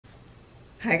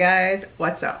Hi guys,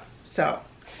 what's up? So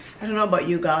I don't know about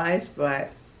you guys,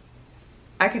 but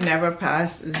I can never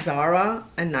pass Zara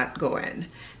and not go in.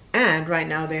 And right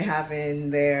now they're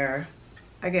having their,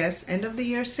 I guess, end of the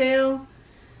year sale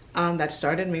that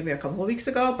started maybe a couple of weeks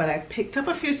ago, but I picked up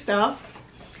a few stuff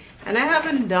and I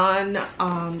haven't done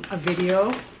a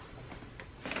video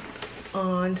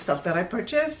on stuff that I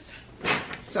purchased,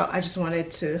 so I just wanted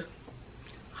to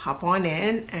hop on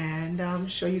in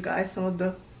and show you guys some of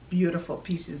the beautiful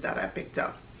pieces that I picked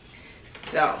up.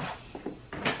 So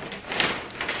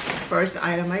first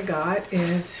item I got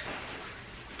is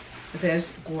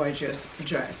this gorgeous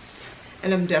dress,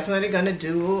 and I'm definitely gonna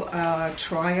do a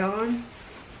try on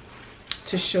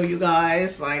to show you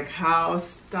guys like how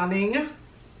stunning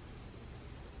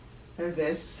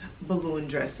this balloon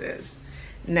dress is.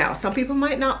 Now some people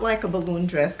might not like a balloon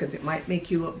dress because it might make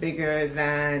you look bigger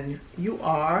than you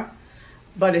are,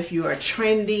 but if you are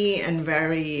trendy and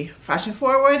very fashion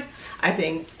forward, I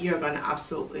think you're gonna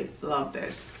absolutely love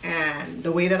this. And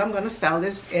the way that I'm gonna style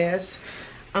this is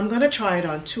I'm gonna try it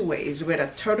on two ways, with a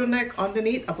turtleneck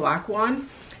underneath, a black one,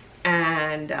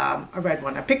 and a red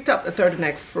one. I picked up the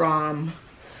turtleneck from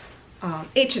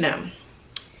H&M,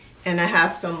 and I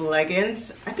have some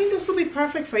leggings. I think this will be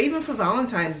perfect for even for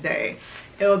Valentine's Day.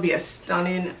 It will be a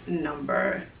stunning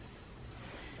number.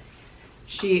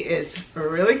 She is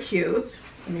really cute.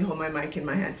 Let me hold my mic in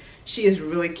my hand. She is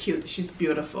really cute. She's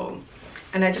beautiful.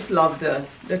 And I just love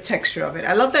the texture of it.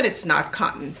 I love that it's not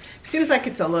cotton. It seems like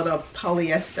it's a little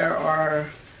polyester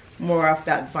or more of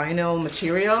that vinyl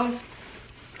material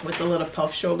with a little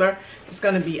puff shoulder. It's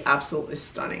gonna be absolutely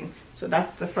stunning. So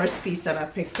that's the first piece that I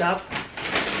picked up.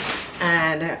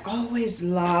 And I always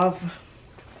love,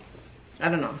 I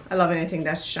don't know, I love anything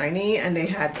that's shiny. And they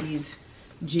had these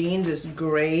jeans, it's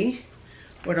gray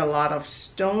with a lot of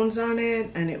stones on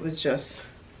it, and it was just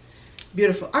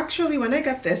beautiful. Actually, when I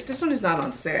got this one is not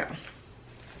on sale,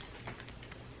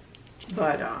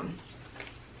 but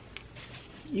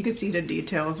you can see the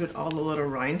details with all the little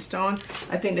rhinestone.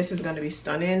 I think this is going to be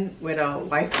stunning with a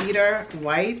white beater,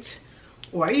 white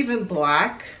or even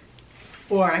black,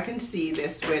 or I can see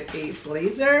this with a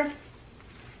blazer.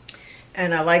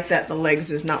 And I like that the legs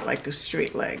is not like a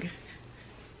straight leg.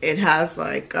 It has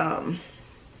like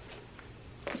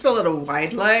it's a little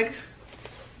wide leg,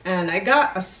 and I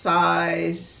got a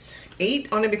size 8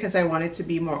 only because I wanted to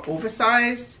be more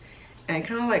oversized and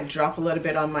kind of like drop a little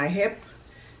bit on my hip.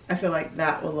 I feel like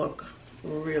that will look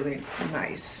really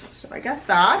nice. So I got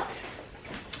that,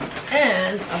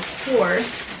 and of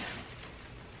course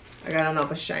I got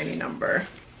another shiny number,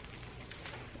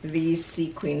 these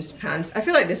sequins pants. I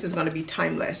feel like this is going to be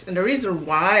timeless, and the reason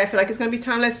why I feel like it's going to be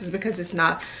timeless is because it's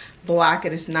not black,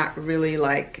 and it's not really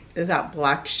like that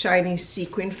black shiny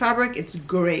sequin fabric. It's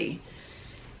gray.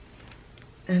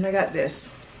 And I got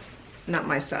this, not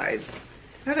my size.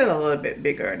 I got it a little bit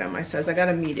bigger than my size. I got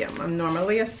a medium. I'm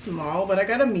normally a small, but I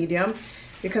got a medium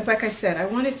because, like I said, I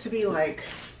want it to be like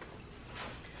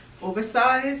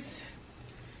oversized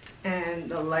and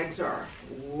the legs are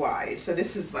wide. So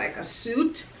this is like a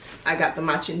suit. I got the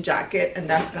matching jacket, and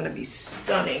that's gonna be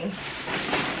stunning.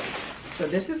 So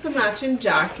this is the matching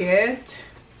jacket,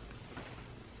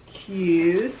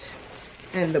 cute,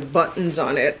 and the buttons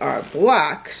on it are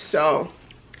black, so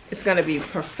it's gonna be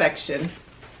perfection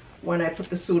when I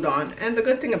put the suit on. And the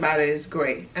good thing about it is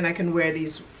gray, and I can wear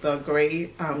the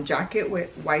gray jacket with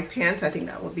white pants. I think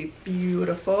that would be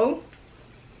beautiful.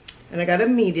 And I got a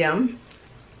medium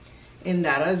in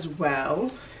that as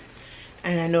well.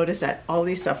 And I noticed that all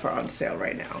these stuff are on sale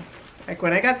right now. Like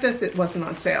when I got this, it wasn't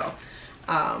on sale.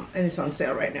 And it's on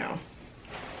sale right now.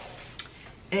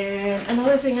 And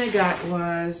another thing I got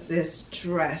was this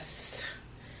dress.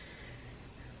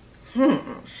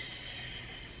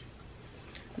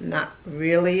 Not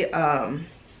really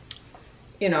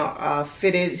you know,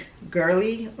 fitted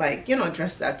girly, like, you know, a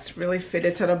dress that's really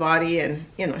fitted to the body and,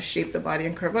 you know, shape the body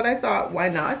and curve. But I thought, why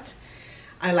not?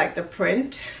 I like the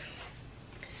print,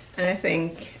 and I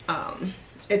think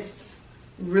it's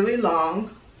really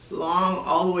long. It's long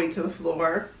all the way to the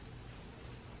floor,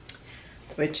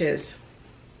 which is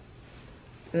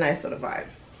a nice little vibe.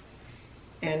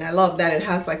 And I love that it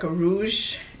has like a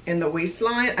rouge in the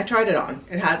waistline. I tried it on.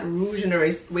 It had rouge in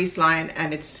the waistline,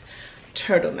 and it's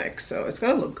turtleneck, so it's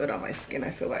gonna look good on my skin.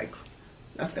 I feel like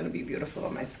that's gonna be beautiful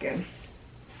on my skin.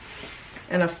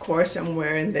 And of course I'm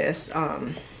wearing this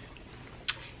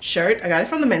shirt. I got it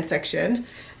from the men's section,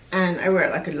 and I wear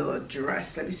it like a little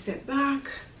dress. Let me step back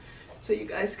so you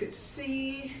guys could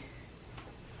see.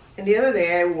 And the other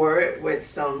day I wore it with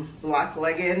some black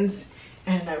leggings,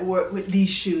 and I wore it with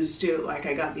these shoes too. Like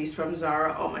I got these from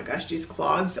Zara. Oh my gosh, these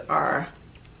clogs are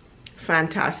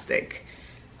fantastic.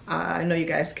 I know you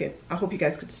guys could, I hope you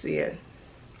guys could see it.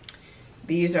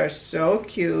 These are so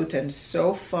cute and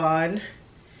so fun,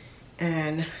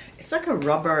 and it's like a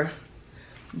rubber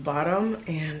bottom,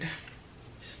 and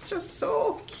it's just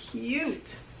so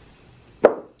cute.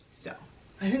 So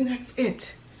I think that's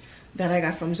it that I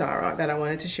got from Zara that I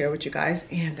wanted to share with you guys.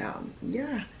 And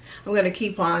yeah, I'm gonna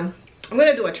keep on, I'm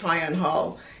gonna do a try on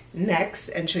haul next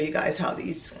and show you guys how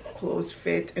these clothes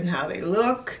fit and how they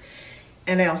look.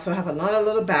 And I also have another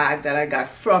little bag that I got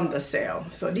from the sale.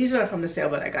 So these are from the sale,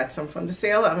 but I got some from the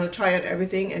sale. I'm gonna try out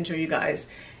everything and show you guys.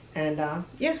 And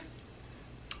yeah,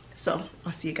 so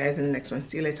I'll see you guys in the next one.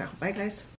 See you later. Bye guys.